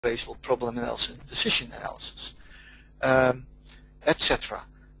appraisal, problem analysis, and decision analysis, etc.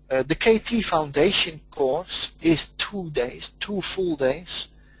 The KT Foundation course is 2 days, 2 full days.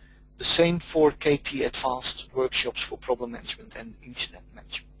 The same for KT Advanced workshops for problem management and incident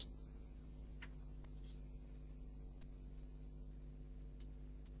management.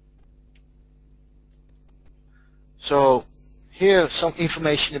 So here some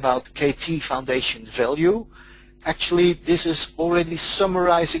information about KT Foundation value. Actually, this is already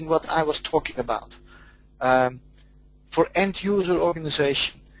summarizing what I was talking about. For end user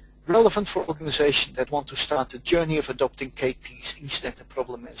organization, relevant for organizations that want to start the journey of adopting KT's incident and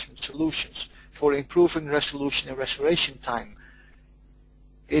problem management solutions for improving resolution and restoration time.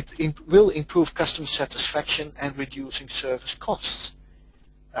 It will improve customer satisfaction and reducing service costs.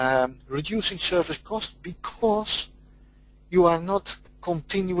 Reducing service costs because you are not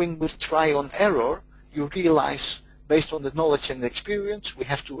continuing with trial and error. You realize, based on the knowledge and experience, we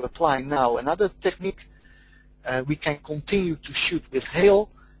have to apply now another technique. We can continue to shoot with hail,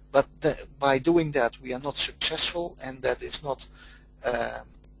 but by doing that we are not successful, and that is not a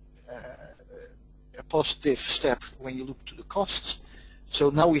positive step when you look to the costs. So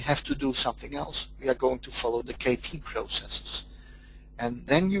now we have to do something else. We are going to follow the KT processes. And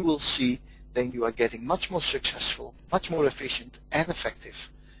then you will see then you are getting much more successful, much more efficient and effective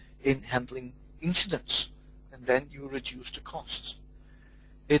in handling incidents. And then you reduce the costs.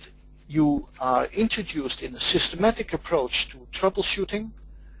 You are introduced in a systematic approach to troubleshooting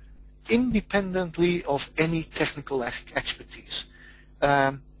independently of any technical expertise.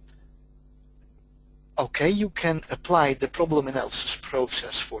 Okay, you can apply the problem analysis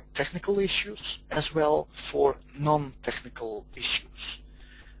process for technical issues as well for non-technical issues.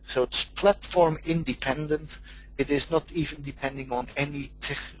 So it's platform independent. It is not even depending on any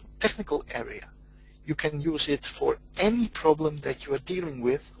technical area. You can use it for any problem that you are dealing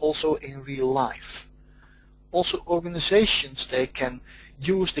with, also in real life. Also, organizations, they can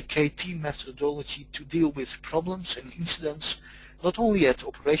use the KT methodology to deal with problems and incidents, not only at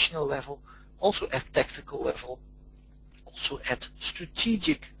operational level, also at tactical level, also at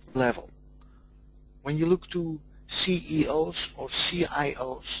strategic level. When you look to CEOs or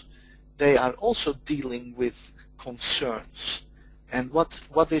CIOs, they are also dealing with concerns. And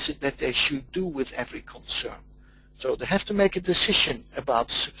what is it that they should do with every concern? So they have to make a decision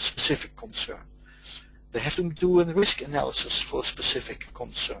about specific concern. They have to do a risk analysis for specific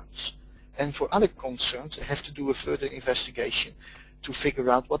concerns. And for other concerns, they have to do a further investigation to figure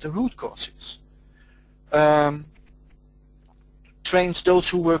out what the root cause is. Trains those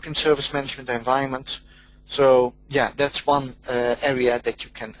who work in service management environment. So yeah, that's one area that you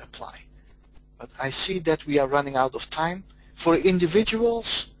can apply. But I see that we are running out of time. For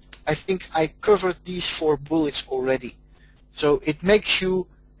individuals, I think I covered these 4 bullets already. So it makes you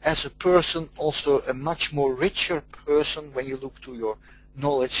as a person also a much more richer person when you look to your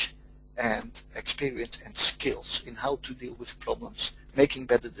knowledge and experience and skills in how to deal with problems, making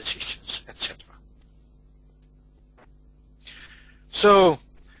better decisions, etc. So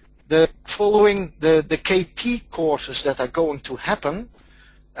the following the KT courses that are going to happen,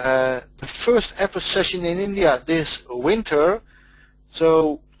 the first ever session in India this winter.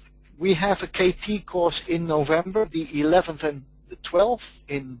 So we have a KT course in November, the 11th and the 12th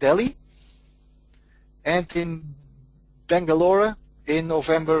in Delhi, and in Bangalore in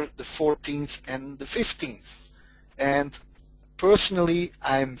November the 14th and the 15th. And personally,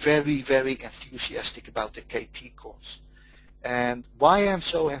 I'm very, very enthusiastic about the KT course. And why I'm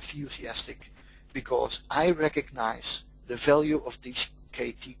so enthusiastic? Because I recognize the value of this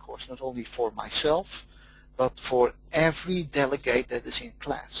KT course, not only for myself, but for every delegate that is in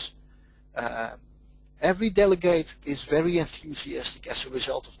class. Every delegate is very enthusiastic as a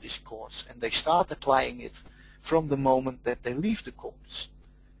result of this course, and they start applying it from the moment that they leave the course,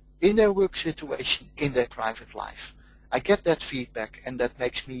 in their work situation, in their private life. I get that feedback, and that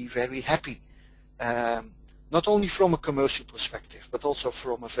makes me very happy, not only from a commercial perspective, but also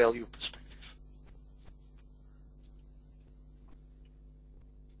from a value perspective.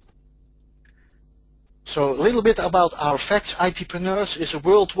 So a little bit about our facts. ITpreneurs is a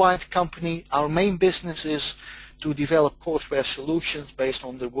worldwide company. Our main business is to develop courseware solutions based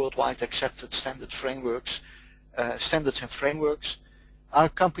on the worldwide accepted standards and frameworks. Our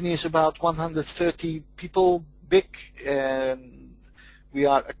company is about 130 people big, and we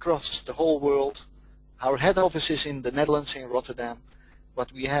are across the whole world. Our head office is in the Netherlands, in Rotterdam,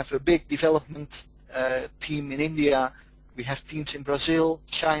 but we have a big development team in India. We have teams in Brazil,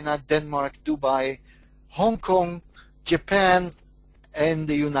 China, Denmark, Dubai, Hong Kong, Japan, and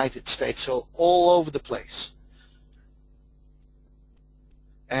the United States, so all over the place.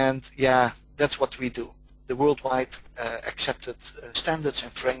 And yeah, that's what we do. The worldwide accepted standards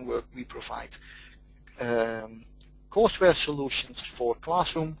and framework we provide. Courseware solutions for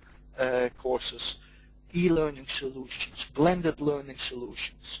classroom courses, e-learning solutions, blended learning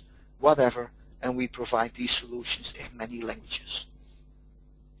solutions, whatever, and we provide these solutions in many languages.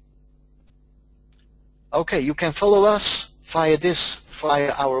 Okay, you can follow us via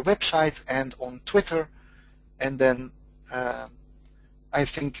our website and on Twitter, and then I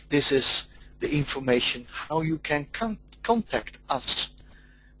think this is the information how you can contact us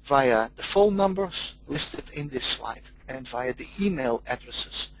via the phone numbers listed in this slide and via the email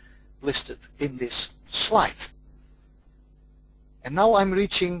addresses listed in this slide. And now I'm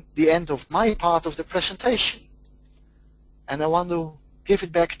reaching the end of my part of the presentation, and I want to give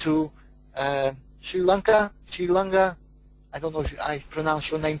it back to Sri Lanka. I don't know if I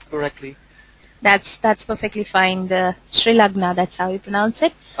pronounce your name correctly. That's perfectly fine. The Sri Lanka, that's how you pronounce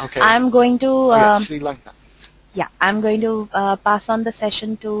it. Okay. I'm going to Sri Lanka. Yeah, I'm going to pass on the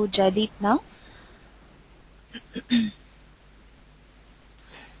session to Jaideep now.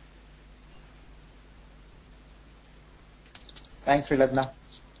 Thanks, Srilagna.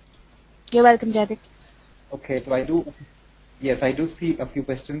 You're welcome, Jaideep. Okay, so I do see a few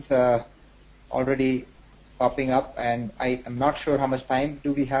questions already popping up, and I am not sure how much time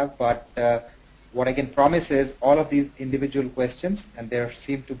do we have, but what I can promise is all of these individual questions, and there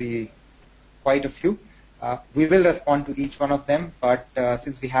seem to be quite a few, we will respond to each one of them, but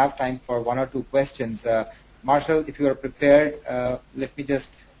since we have time for one or two questions, Marshall, if you are prepared, let me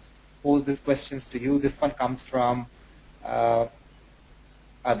just pose these questions to you. This one comes from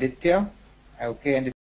Aditya, okay, and